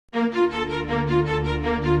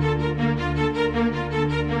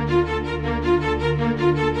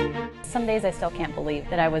days I still can't believe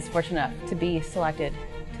that I was fortunate enough to be selected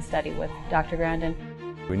to study with Dr. Grandin.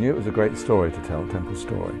 We knew it was a great story to tell, Temple's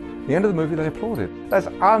story. At the end of the movie, they applauded. That's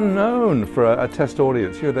unknown for a test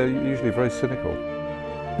audience. They're usually very cynical.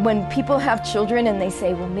 When people have children and they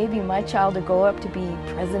say, well, maybe my child will grow up to be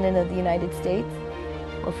President of the United States,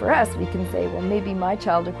 well, for us, we can say, well, maybe my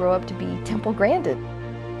child will grow up to be Temple Grandin.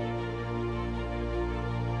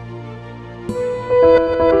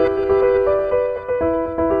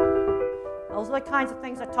 Those are the kinds of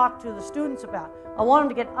things I talk to the students about. I want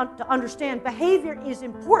them to get to understand behavior is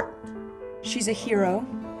important. She's a hero,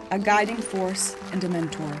 a guiding force, and a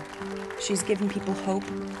mentor. She's given people hope,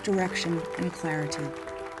 direction, and clarity.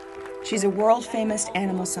 She's a world-famous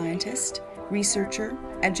animal scientist, researcher,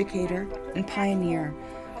 educator, and pioneer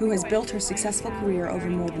who has built her successful career over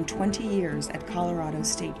more than 20 years at Colorado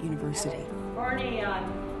State University. Bernie, you're a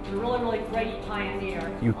really, really great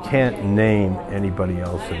pioneer. You can't name anybody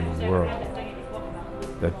else in the world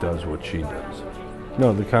that does what she does.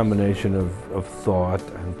 No, the combination of thought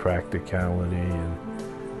and practicality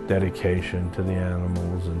and dedication to the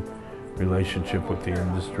animals and relationship with the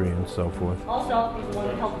industry and so forth. Also, he's the one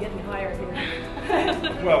that helped get me hired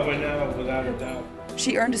here. Well, we're now, without a doubt.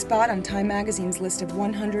 She earned a spot on Time magazine's list of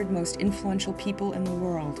 100 most influential people in the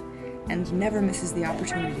world and never misses the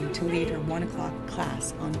opportunity to lead her 1 o'clock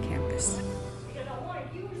class on campus.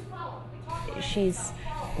 She's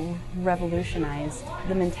revolutionized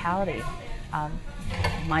the mentality of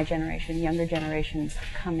my generation, younger generations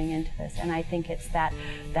coming into this, and I think it's that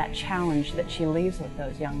challenge that she leaves with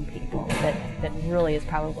those young people that really is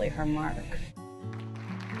probably her mark.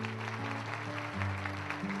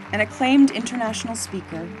 An acclaimed international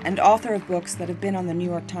speaker and author of books that have been on the New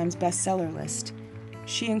York Times bestseller list,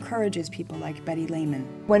 she encourages people like Betty Lehman.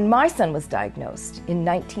 When my son was diagnosed in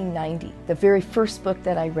 1990, the very first book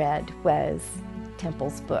that I read was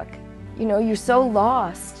Temple's book. You know, you're so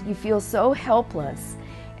lost, you feel so helpless,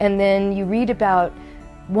 and then you read about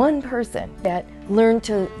one person that learned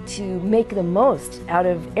to make the most out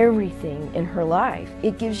of everything in her life.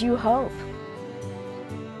 It gives you hope.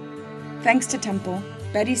 Thanks to Temple,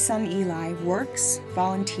 Betty's son Eli works,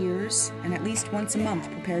 volunteers, and at least once a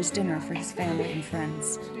month prepares dinner for his family and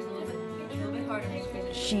friends.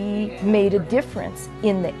 She made a difference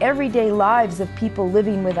in the everyday lives of people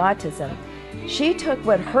living with autism. She took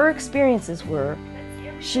what her experiences were,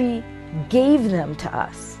 she gave them to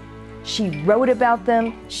us. She wrote about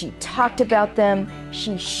them, she talked about them,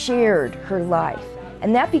 she shared her life,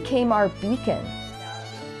 and that became our beacon.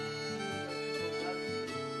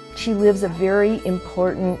 She lives a very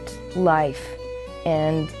important life,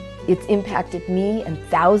 and it's impacted me and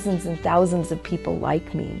thousands of people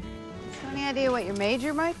like me. Any idea what your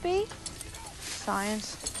major might be?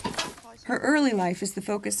 Science. Her early life is the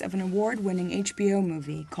focus of an award-winning HBO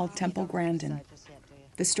movie called Temple Grandin.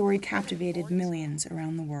 The story captivated millions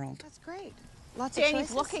around the world. That's great. Lots of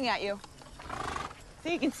Danny's looking at you.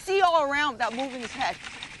 So you can see all around without moving his head.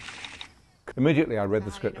 Immediately I read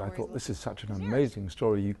the script, I thought, this is such an amazing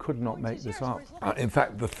story, you could not make this up. In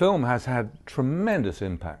fact, the film has had tremendous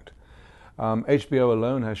impact. HBO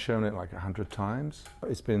alone has shown it like 100 times.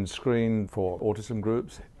 It's been screened for autism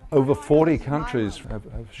groups. Over 40 countries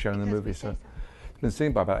have shown the movie, so it's been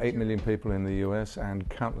seen by about 8 million people in the US and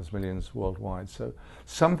countless millions worldwide. So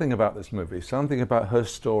something about this movie, something about her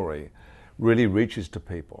story really reaches to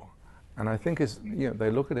people. And I think it's,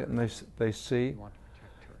 they look at it and they see,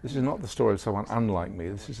 this is not the story of someone unlike me,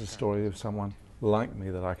 this is a story of someone like me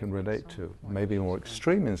that I can relate to. Maybe more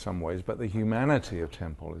extreme in some ways, but the humanity of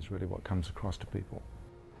Temple is really what comes across to people.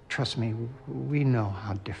 Trust me, we know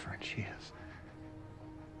how different she is.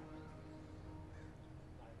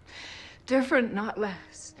 Different, not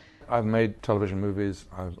less. I've made television movies,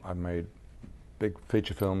 I've made big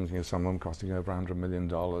feature films, some of them costing over $100 million,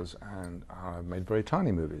 and I've made very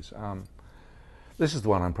tiny movies. This is the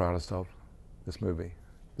one I'm proudest of, this movie.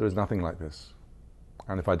 There is nothing like this.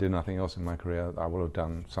 And if I did nothing else in my career, I would have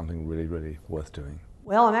done something really, really worth doing.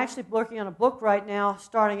 Well, I'm actually working on a book right now,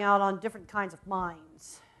 starting out on different kinds of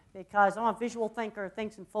minds, because I'm a visual thinker,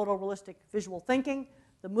 thinks in photorealistic visual thinking.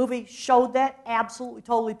 The movie showed that absolutely,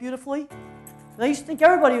 totally beautifully. And I used to think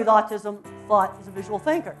everybody with autism thought is a visual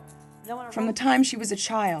thinker. From the time she was a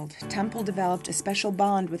child, Temple developed a special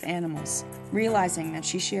bond with animals, realizing that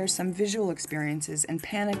she shares some visual experiences and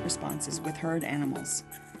panic responses with herd animals.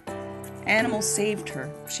 Animals saved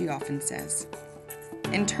her, she often says.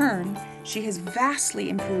 In turn, she has vastly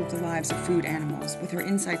improved the lives of food animals with her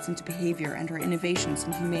insights into behavior and her innovations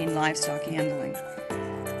in humane livestock handling.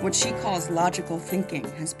 What she calls logical thinking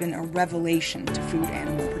has been a revelation to food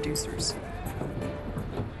animal producers.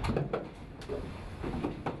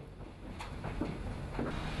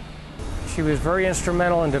 She was very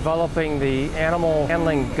instrumental in developing the animal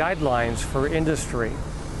handling guidelines for industry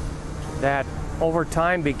that over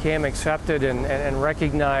time became accepted and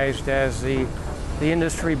recognized as the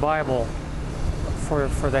industry Bible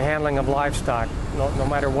for the handling of livestock, no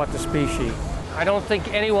matter what the species. I don't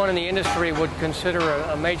think anyone in the industry would consider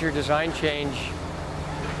a major design change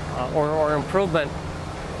or improvement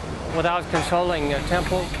without consulting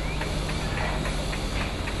Temple.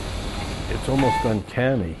 It's almost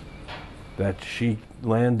uncanny that she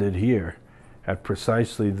landed here at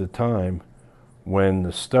precisely the time when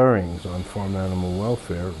the stirrings on farm animal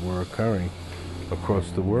welfare were occurring across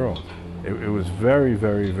the world. It was very,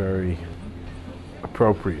 very, very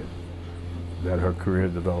appropriate that her career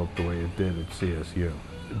developed the way it did at CSU.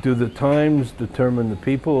 Do the times determine the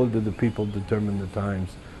people, or do the people determine the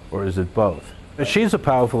times, or is it both? She's a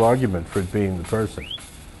powerful argument for it being the person.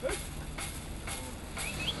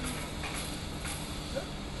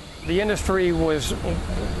 The industry was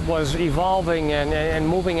evolving and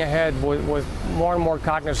moving ahead with more and more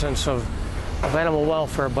cognizance of animal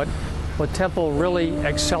welfare, but Temple really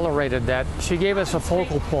accelerated that. She gave us a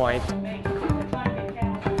focal point.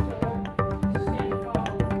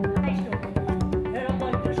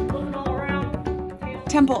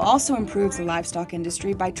 Temple also improves the livestock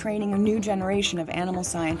industry by training a new generation of animal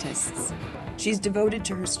scientists. She's devoted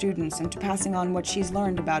to her students and to passing on what she's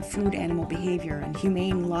learned about food-animal behavior and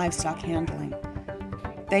humane livestock handling.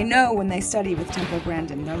 They know when they study with Temple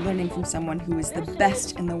Grandin, they're learning from someone who is the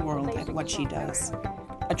best in the world at what she does.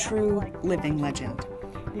 A true living legend.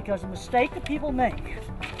 Because the mistake that people make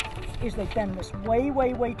is they bend this way,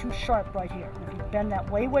 way, way too sharp right here. If you bend that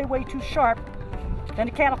way, way, way too sharp, then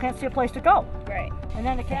the cattle can't see a place to go. Right. And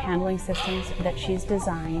then the handling systems that she's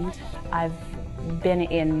designed, I've been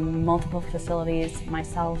in multiple facilities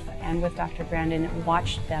myself and with Dr. Grandin,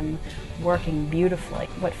 watched them working beautifully.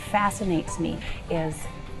 What fascinates me is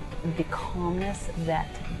the calmness that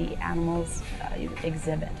the animals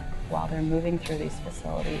exhibit while they're moving through these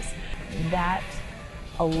facilities. That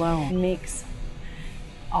alone makes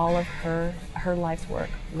all of her life's work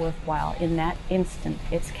worthwhile. In that instant,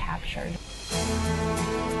 it's captured.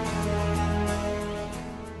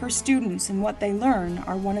 Her students and what they learn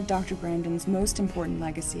are one of Dr. Grandin's most important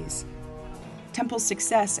legacies. Temple's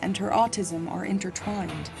success and her autism are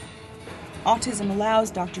intertwined. Autism allows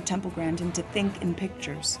Dr. Temple Grandin to think in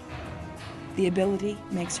pictures. The ability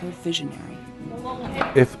makes her visionary.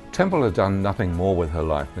 If Temple had done nothing more with her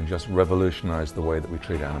life than just revolutionize the way that we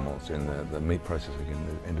treat animals in the meat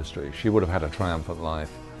processing industry, she would have had a triumphant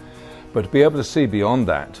life. But to be able to see beyond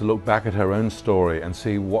that, to look back at her own story and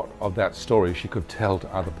see what of that story she could tell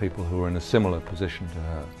to other people who are in a similar position to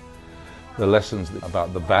her. The lessons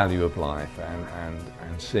about the value of life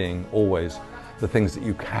and seeing always the things that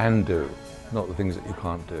you can do, not the things that you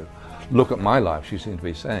can't do. Look at my life, she seemed to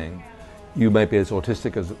be saying. You may be as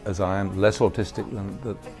autistic as I am, less autistic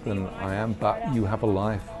than I am, but you have a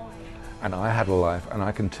life, and I had a life, and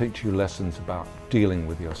I can teach you lessons about dealing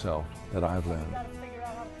with yourself that I've learned.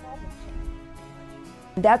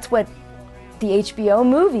 That's what the HBO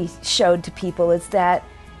movie showed to people, is that,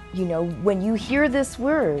 you know, when you hear this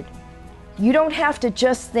word, you don't have to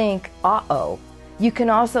just think, uh-oh. You can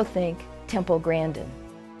also think Temple Grandin.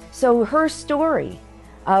 So her story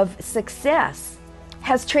of success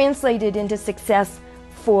has translated into success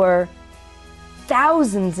for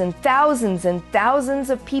thousands and thousands and thousands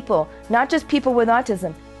of people, not just people with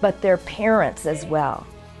autism, but their parents as well.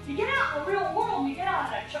 You get out in the real world, you get out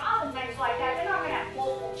in a job and things like that, they're not going to have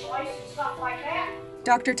multiple choice and stuff like that.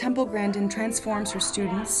 Dr. Temple Grandin transforms her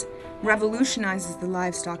students, revolutionizes the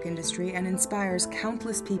livestock industry, and inspires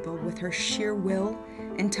countless people with her sheer will,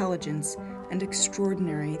 intelligence, and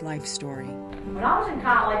extraordinary life story. When I was in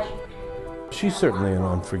college, She's certainly an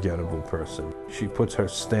unforgettable person. She puts her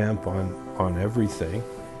stamp on everything,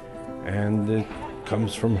 and it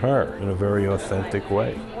comes from her in a very authentic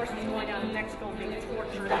way.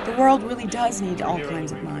 The world really does need all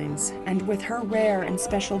kinds of minds, and with her rare and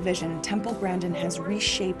special vision, Temple Grandin has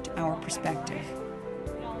reshaped our perspective.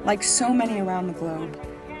 Like so many around the globe,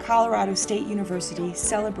 Colorado State University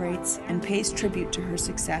celebrates and pays tribute to her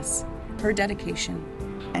success, her dedication,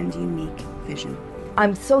 and unique vision.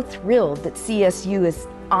 I'm so thrilled that CSU is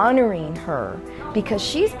honoring her, because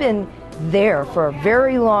she's been there for a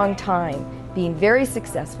very long time, being very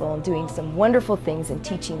successful and doing some wonderful things and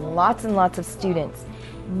teaching lots and lots of students,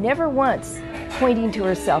 never once pointing to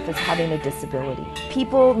herself as having a disability.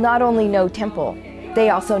 People not only know Temple,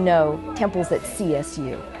 they also know Temple's at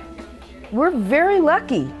CSU. We're very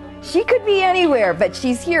lucky. She could be anywhere, but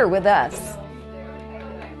she's here with us.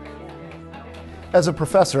 As a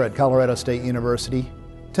professor at Colorado State University,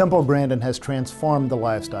 Temple Grandin has transformed the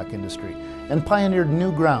livestock industry and pioneered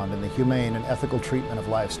new ground in the humane and ethical treatment of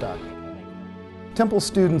livestock. Temple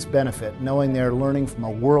students benefit knowing they are learning from a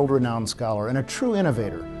world-renowned scholar and a true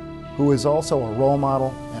innovator who is also a role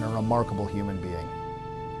model and a remarkable human being.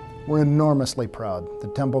 We're enormously proud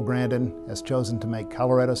that Temple Grandin has chosen to make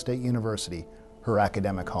Colorado State University her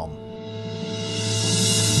academic home.